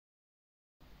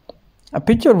A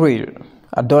picture reel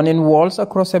adorning walls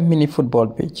across a mini football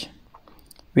pitch,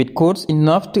 with quotes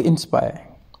enough to inspire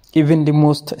even the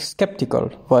most skeptical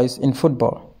voice in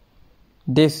football.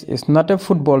 This is not a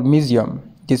football museum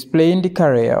displaying the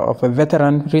career of a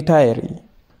veteran retiree.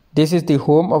 This is the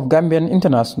home of Gambian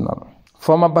International,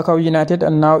 former Bakau United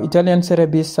and now Italian Serie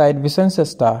B side Vicenza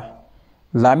star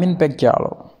Lamin Beck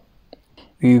Jallow.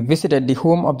 We visited the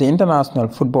home of the international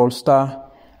football star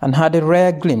and had a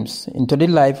rare glimpse into the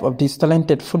life of this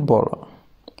talented footballer.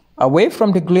 Away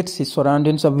from the glitzy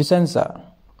surroundings of Vicenza,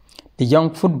 the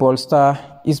young football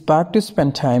star is back to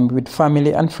spend time with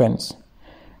family and friends,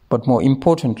 but more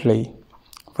importantly,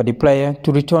 for the player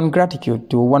to return gratitude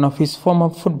to one of his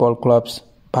former football clubs,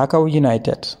 Bakau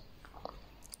United.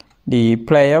 The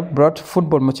player brought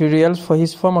football materials for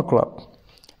his former club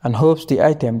and hopes the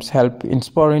items help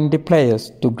inspiring the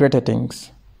players to greater things.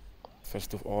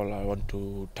 First of all, I want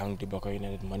to thank the Bakau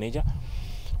United manager,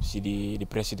 the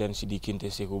president, Kinte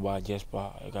Sekuba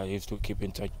Jespa. I used to keep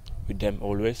in touch with them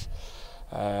always.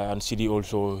 And CD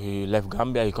also, he left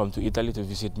Gambia, he come to Italy to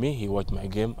visit me, he watched my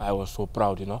game. I was so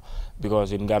proud,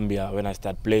 because in Gambia, when I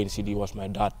started playing, CD was my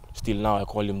dad. Still now, I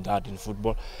call him dad in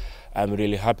football. I'm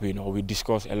really happy, We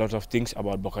discussed a lot of things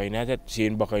about Bakau United.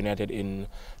 Seeing Bakau United in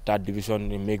third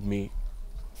division, it make me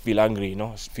feel angry,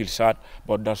 feel sad,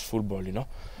 but that's football,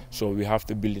 So we have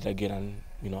to build it again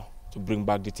and, to bring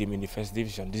back the team in the first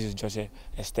division. This is just a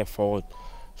step forward.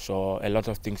 So a lot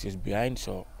of things is behind,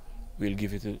 so we'll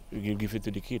give it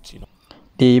to the kids,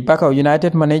 The Bakau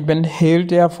United management hailed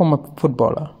their former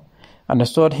footballer and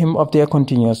assured him of their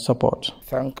continuous support.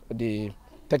 Thank the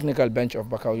technical bench of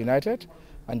Bakau United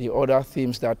and the other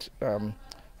teams that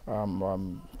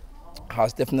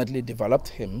has definitely developed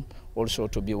him also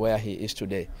to be where he is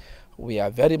today. We are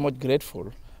very much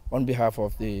grateful on behalf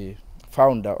of the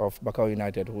founder of Bakau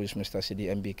United, who is Mr.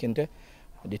 CDMB Kinte,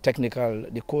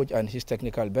 the coach and his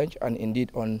technical bench, and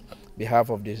indeed on behalf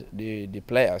of the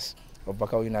players of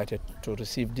Bakau United to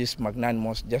receive this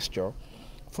magnanimous gesture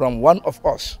from one of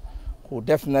us who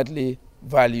definitely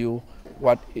value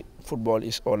what football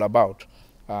is all about.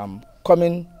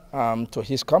 Coming to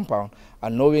his compound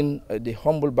and knowing the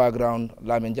humble background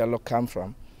Lamin Jallow came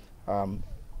from,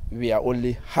 we are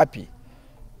only happy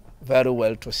very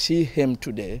well to see him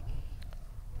today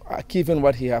achieving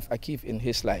what he has achieved in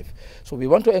his life. So we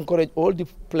want to encourage all the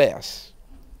players,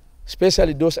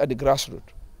 especially those at the grassroots,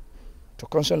 to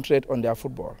concentrate on their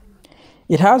football.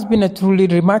 It has been a truly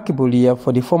remarkable year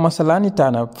for the former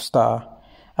Salernitana star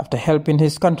after helping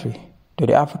his country to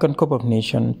the African Cup of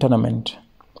Nations tournament.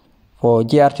 For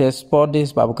GRTS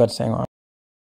Baboucarr SENGHORE.